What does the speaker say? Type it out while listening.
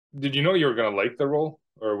Did you know you were gonna like the role,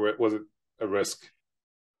 or was it a risk?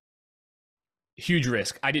 Huge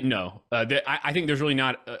risk. I didn't know. I think there's really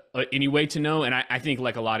not any way to know, and I think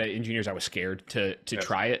like a lot of engineers, I was scared to Yes.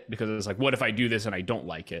 try it because it's like, what if I do this and I don't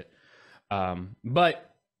like it?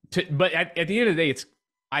 But at the end of the day, it's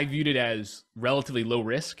I viewed it as relatively low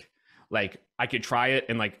risk. Like I could try it,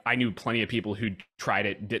 and like I knew plenty of people who tried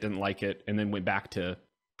it, didn't like it, and then went back to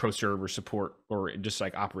pro server support or just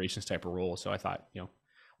like operations type of role. So I thought,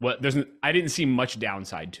 what there's I didn't see much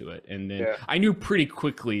downside to it, and then Yeah. I knew pretty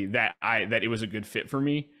quickly that it was a good fit for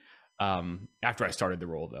me. After I started the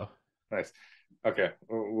role, though. Nice. Okay,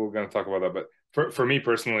 we're gonna talk about that. But for me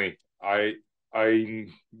personally, I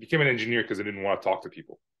became an engineer because I didn't want to talk to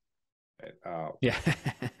people. Right? Yeah.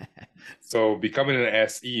 So becoming an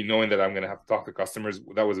SE, knowing that I'm gonna have to talk to customers,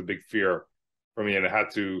 that was a big fear for me, and I had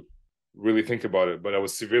to really think about it. But I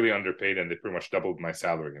was severely underpaid, and they pretty much doubled my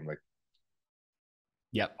salary. I'm like,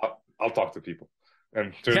 Yep. I'll talk to people,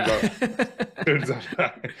 and Yeah. turns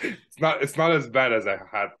out it's not as bad as I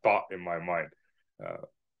had thought in my mind. Uh,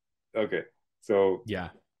 okay, so Yeah.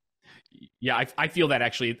 Yeah, I feel that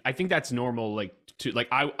actually. I think that's normal. Like to like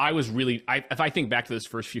I was really if I think back to those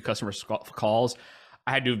first few customer calls,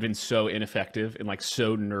 I had to have been so ineffective and like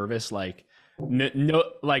so nervous. Like no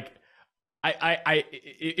like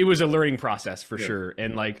it was a learning process for yeah, sure.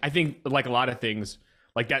 And like I think like a lot of things,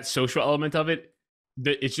 like that social element of it,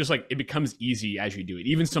 that it's just like it becomes easy as you do it.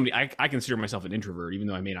 Even somebody I consider myself an introvert, even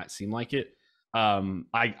though I may not seem like it. I'm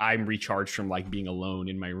recharged from like being alone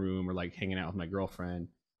in my room or like hanging out with my girlfriend.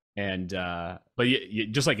 And but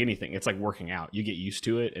just like anything, it's like working out. You get used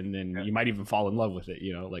to it, and then yeah. you might even fall in love with it.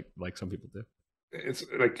 Like some people do. It's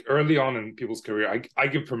like early on in people's career, I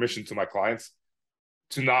give permission to my clients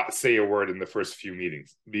to not say a word in the first few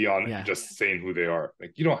meetings beyond Yeah, just saying who they are.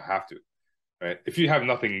 Like you don't have to, right? If you have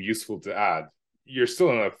nothing useful to add, you're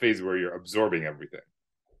still in a phase where you're absorbing everything.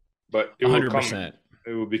 But 100%.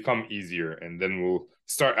 it will become easier, and then we'll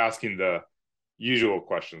start asking the usual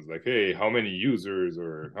questions like, "Hey, how many users,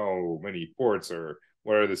 or how many ports, or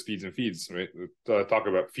what are the speeds and feeds?" Right? Talk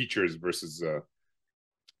about features versus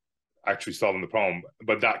actually solving the problem.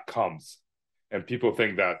 But that comes, and people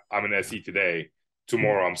think that I'm an SE today,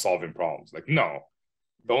 tomorrow I'm solving problems. Like, no,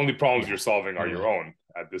 the only problems Yeah, you're solving are your totally. own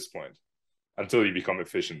at this point until you become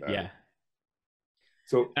efficient at it. Yeah,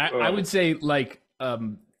 So, I would say like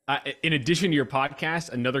in addition to your podcast,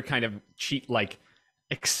 another kind of cheat like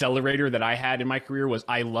accelerator that I had in my career was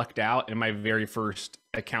I lucked out, and my very first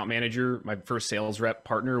account manager, my first sales rep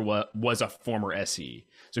partner was a former SE.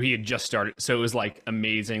 So he had just started. So it was like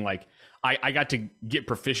amazing. Like I got to get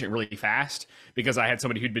proficient really fast because I had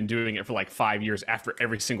somebody who'd been doing it for like 5 years after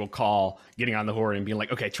every single call, getting on the horn and being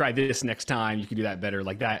like, okay, try this next time. You can do that better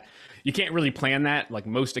like that. You can't really plan that. Like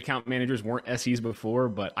most account managers weren't SEs before,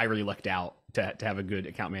 but I really lucked out to have a good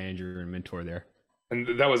account manager and mentor there.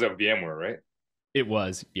 and that was at VMware, right? It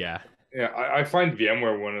was, yeah. Yeah, I find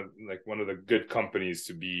VMware one of the good companies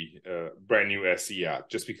to be a brand new SE at,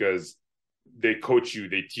 just because they coach you,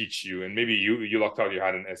 they teach you, and maybe you lucked out you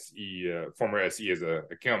had an SE, former SE as a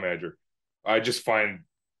account manager. I just find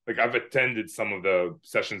like I've attended some of the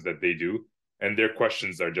sessions that they do, and their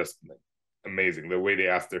questions are just like, amazing. The way they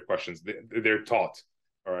ask their questions, they're taught,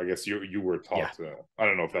 or I guess you were Yeah. taught. I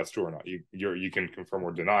don't know if that's true or not. You can confirm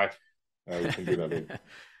or deny. We can do that later.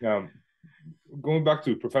 Um, Going back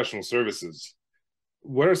to professional services,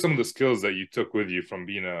 what are some of the skills that you took with you from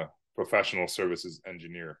being a professional services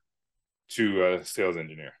engineer to a sales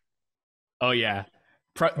engineer? Oh yeah.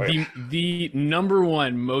 Oh yeah, The number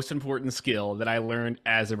one most important skill that I learned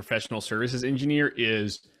as a professional services engineer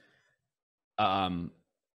is um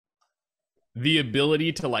the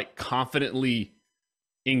ability to like confidently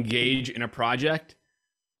engage in a project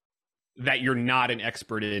that you're not an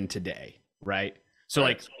expert in today, right? So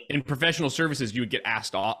right. like in professional services, you would get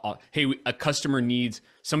asked, "Hey, a customer needs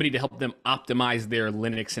somebody to help them optimize their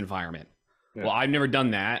Linux environment." Yeah, Well, I've never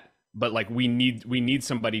done that, but like we need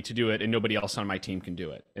somebody to do it, and nobody else on my team can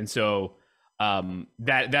do it. And so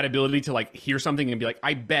that ability to like hear something and be like,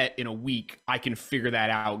 I bet in a week I can figure that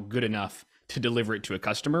out good enough to deliver it to a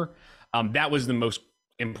customer. That was the most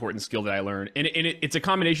important skill that I learned, and it's a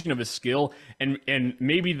combination of a skill and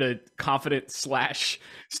maybe the confidence slash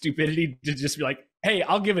stupidity to just be like, hey,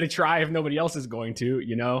 I'll give it a try if nobody else is going to.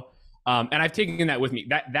 And I've taken that with me.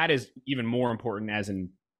 That is even more important as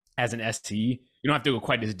an SE. You don't have to go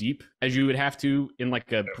quite as deep as you would have to in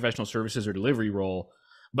like a professional services or delivery role,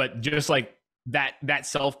 but just like that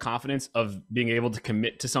self confidence of being able to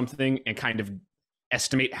commit to something and kind of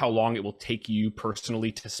estimate how long it will take you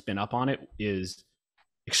personally to spin up on it is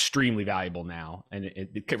extremely valuable now, and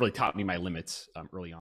it really taught me my limits early on.